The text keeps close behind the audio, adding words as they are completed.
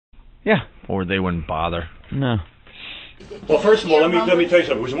Yeah. Or they wouldn't bother. No. Well, first of all, let me tell you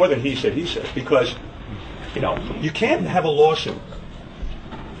something. It was more than he said, because, you can't have a lawsuit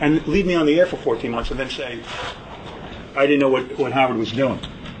and leave me on the air for 14 months and then say, I didn't know what Howard was doing.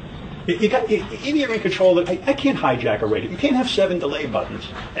 Either you're in control of it. I can't hijack a radio. You can't have 7 delay buttons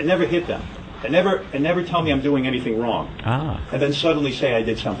and never hit them. And never tell me I'm doing anything wrong. And then suddenly say I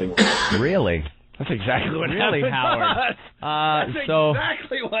did something wrong. Really? That's exactly what really, happened. Howard. That's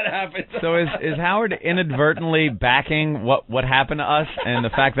exactly what happened. So is Howard inadvertently backing what happened to us and the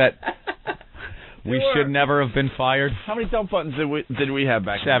fact that we should never have been fired? How many dump buttons did we have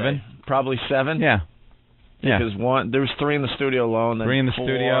back 7. then? Probably 7? Yeah. Because there was 3 in the studio alone. Then 3 in the 4,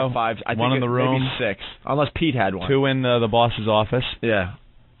 studio, 5. I 1 think in the room. Maybe 6. Unless Pete had one. 2 in the boss's office. Yeah.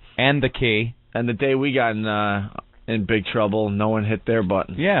 And the key. And the day we got in big trouble, no one hit their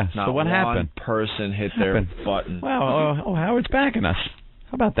button. Yeah, Not so what happened? One person hit their button. Wow, Howard's backing us.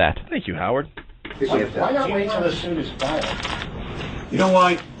 How about that? Thank you, Howard. Why not wait till the suit is filed? You know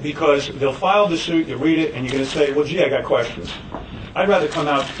why? Because they'll file the suit, you read it, and you're going to say, well, gee, I got questions. I'd rather come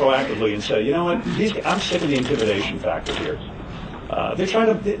out proactively and say, you know what, I'm sick of the intimidation factor here. They're trying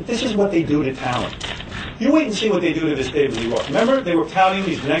to, this is what they do to talent. You wait and see what they do to this David Lee Roth. Remember, they were touting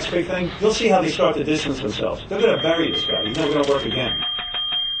he's the next big thing? You'll see how they start to distance themselves. They're going to bury this guy. He's never going to work again.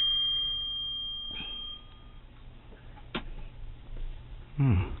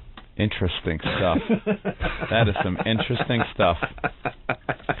 Interesting stuff. That is some interesting stuff.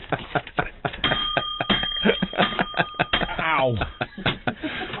 Ow.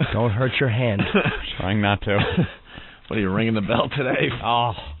 Don't hurt your hand. Trying not to. What are you ringing the bell today?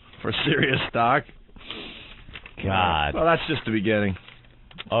 Oh, for Sirius stock? God. Well, that's just the beginning.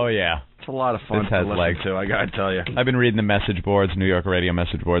 Oh, yeah. It's a lot of fun to listen legs. to, I got to tell you. I've been reading the message boards, New York radio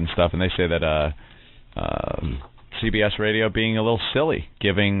message board and stuff, and they say that CBS Radio being a little silly,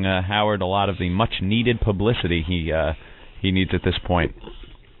 giving Howard a lot of the much-needed publicity he needs at this point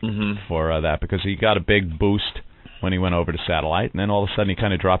for that, because he got a big boost when he went over to satellite, and then all of a sudden he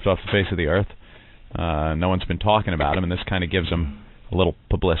kind of dropped off the face of the earth. No one's been talking about him, and this kind of gives him a little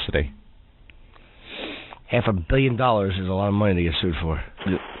publicity. $500 million is a lot of money to get sued for.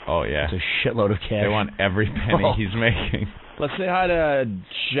 Oh, yeah. It's a shitload of cash. They want every penny he's making. Let's say hi to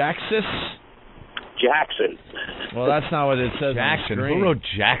Jaxis. Jackson. Well, that's not what it says Jackson. on the screen. Who wrote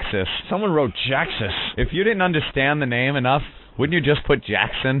Jaxis? Someone wrote Jaxis. If you didn't understand the name enough, wouldn't you just put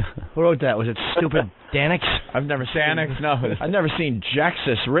Jackson? Who wrote that? Was it stupid Danix? I've never seen Danix, no. I've never seen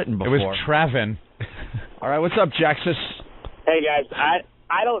Jaxis written before. It was Trevin. All right, what's up, Jaxis? Hey, guys.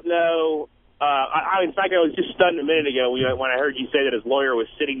 I don't know. In fact, I was just stunned a minute ago when I heard you say that his lawyer was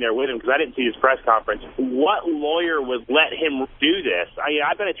sitting there with him, because I didn't see his press conference. What lawyer would let him do this?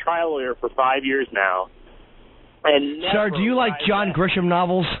 I've been a trial lawyer for 5 years now. And Sir, do you like John Grisham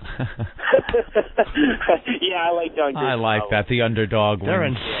novels? Yeah, I like John Grisham I like novels. that. The underdog They're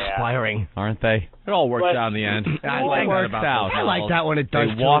ones, inspiring. aren't they? It all works out in the end. I like like that works about out. those I like novels. that when it does.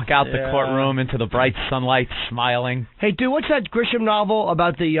 They walk out the Yeah. courtroom into the bright sunlight, smiling. Hey, dude, what's that Grisham novel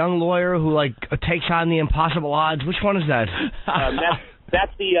about the young lawyer who takes on the impossible odds? Which one is that?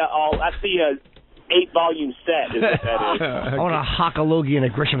 That's the 8-volume set. Is what that is. I want to hock a loogie in a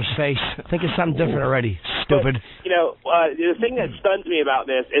Grisham's face. Think it's something different already. Stupid. But, the thing that stuns me about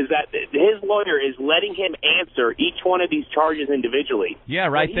this is that his lawyer is letting him answer each one of these charges individually. Yeah,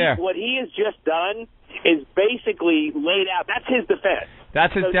 right there. What he has just done is basically laid out. That's his defense.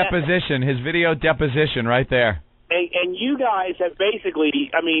 That's his deposition, his video deposition right there. And you guys have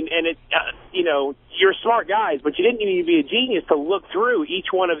basically, you're smart guys, but you didn't need to be a genius to look through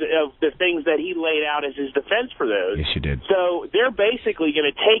each one of the things that he laid out as his defense for those. Yes, you did. So they're basically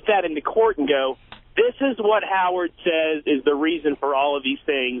going to take that into court and go, this is what Howard says is the reason for all of these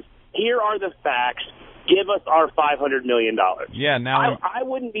things. Here are the facts. Give us our $500 million. Yeah, now I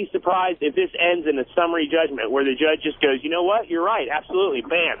wouldn't be surprised if this ends in a summary judgment where the judge just goes, you know what, you're right, absolutely,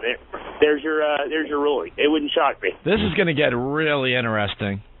 bam, there's your ruling. It wouldn't shock me. This is going to get really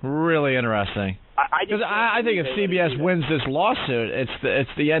interesting. Really interesting. I think if CBS wins this lawsuit,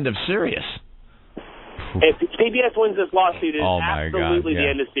 it's the end of Sirius. If CBS wins this lawsuit, it's absolutely God, the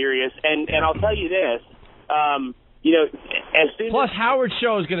end of Sirius. And I'll tell you this, as soon Plus, Howard's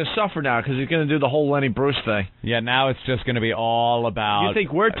show is going to suffer now because he's going to do the whole Lenny Bruce thing. Yeah, now it's just going to be all about... You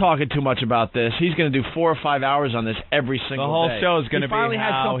think we're talking too much about this? He's going to do 4 or 5 hours on this every single day. The whole show is going to be He finally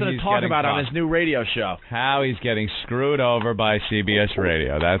has how something he's to talk getting about caught. on his new radio show. How he's getting screwed over by CBS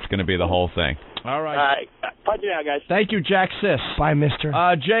Radio. That's going to be the whole thing. All right. All right. Punch it out, guys. Thank you, Jack Sis. Bye, mister.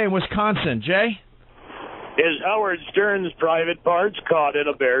 Jay in Wisconsin. Jay? Is Howard Stern's private parts caught in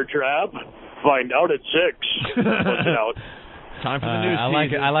a bear trap? Find out at 6. Punch it out. Time for the news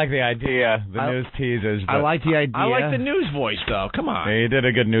teasers. I like the idea, news teasers. I like the idea. I like the news voice, though. Come on. He did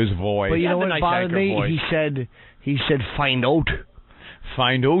a good news voice. But you know what nice bothered me? voice. He said, find out.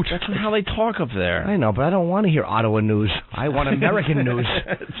 Find out. That's not how they talk up there. I know, but I don't want to hear Ottawa news. I want American news.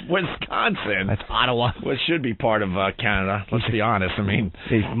 It's Wisconsin. That's Ottawa. Which should be part of Canada. Let's be honest. I mean,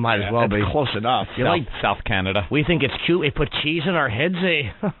 it might as well be. Close enough. South Canada. We think it's cute. They put cheese in our heads,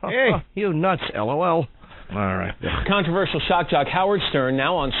 eh? Hey, you nuts, LOL. All right. Controversial shock jock Howard Stern,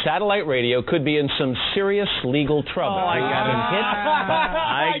 now on satellite radio, could be in some serious legal trouble. Oh, I got it.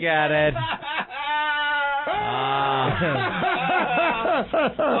 I got it.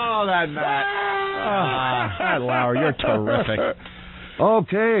 Oh, that Matt. Matt Lauer, you're terrific.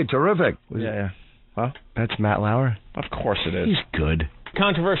 Okay, terrific. Yeah. Huh? That's Matt Lauer? Of course it is. He's good.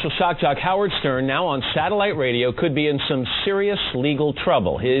 Controversial shock jock Howard Stern, now on satellite radio, could be in some serious legal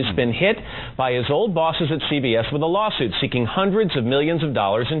trouble. He's been hit by his old bosses at CBS with a lawsuit seeking hundreds of millions of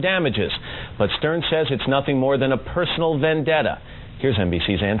dollars in damages. But Stern says it's nothing more than a personal vendetta. Here's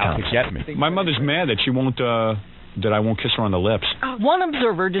NBC's Ann Thompson. Get me. My mother's mad that she won't, that I won't kiss her on the lips. One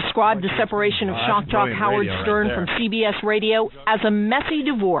observer described the separation of shock jock Howard Stern from CBS Radio as a messy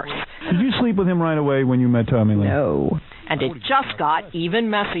divorce. Did you sleep with him right away when you met Tommy Lee? No. And it just got even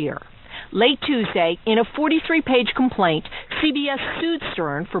messier. Late Tuesday, in a 43-page complaint, CBS sued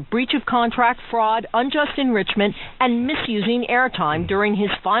Stern for breach of contract, fraud, unjust enrichment, and misusing airtime during his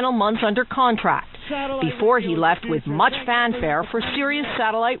final months under contract, before he left with much fanfare for Sirius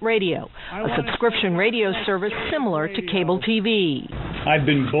Satellite Radio, a subscription radio service similar to cable TV. I've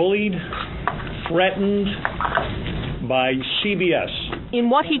been bullied, threatened by CBS. In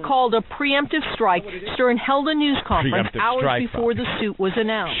what he called a preemptive strike, Stern held a news conference hours before the suit was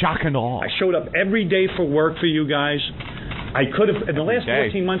announced. Shock and awe. I showed up every day for work for you guys. I could have, in the last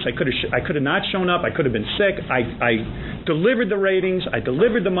 14 months, I could have not shown up. I could have been sick. I delivered the ratings. I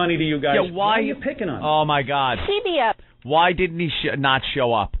delivered the money to you guys. Yeah, why are you picking on me? Oh, my God. CBS. Why didn't he not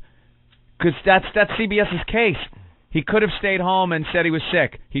show up? Because that's CBS's case. He could have stayed home and said he was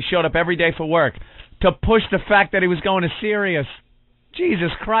sick. He showed up every day for work to push the fact that he was going to Sirius.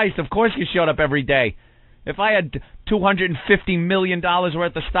 Jesus Christ, of course you showed up every day. If I had $250 million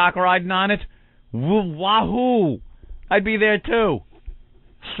worth of stock riding on it, wahoo, I'd be there too.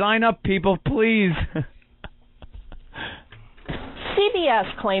 Sign up, people, please.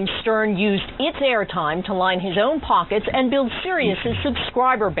 CBS claims Stern used its airtime to line his own pockets and build Sirius's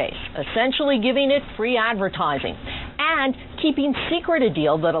subscriber base, essentially giving it free advertising, and keeping secret a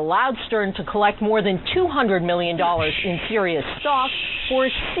deal that allowed Stern to collect more than $200 million in Sirius stock for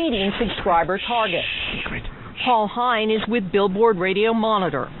exceeding subscriber targets. Paul Hine is with Billboard Radio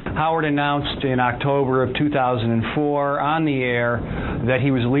Monitor. Howard announced in October of 2004 on the air that he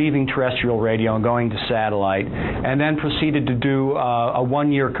was leaving terrestrial radio and going to satellite, and then proceeded to do a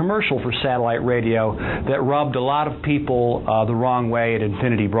one-year commercial for satellite radio that rubbed a lot of people the wrong way at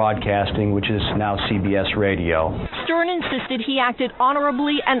Infinity Broadcasting, which is now CBS Radio. Stern insisted he acted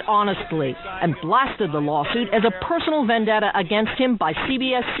honorably and honestly, and blasted the lawsuit as a personal vendetta against him by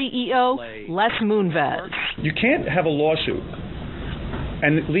CBS CEO Les Moonves. You can't have a lawsuit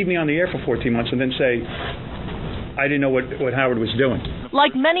and leave me on the air for 14 months and then say, I didn't know what Howard was doing.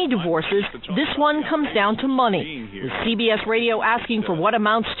 Like many divorces, this one comes down to money, with CBS Radio asking for what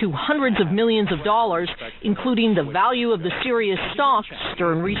amounts to hundreds of millions of dollars, including the value of the Sirius stock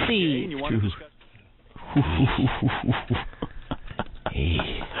Stern received.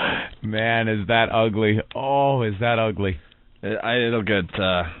 Man, is that ugly. Oh, is that ugly. It'll get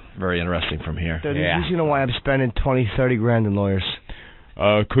very interesting from here. Yeah. You know why I'm spending 20, 30 grand in lawyers?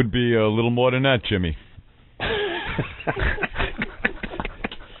 Could be a little more than that, Jimmy.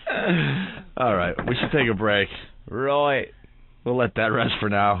 All right, we should take a break. Right. We'll let that rest for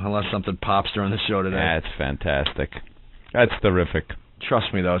now, unless something pops during the show today. That's fantastic. That's terrific.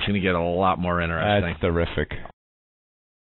 Trust me, though, it's going to get a lot more interesting. That's terrific.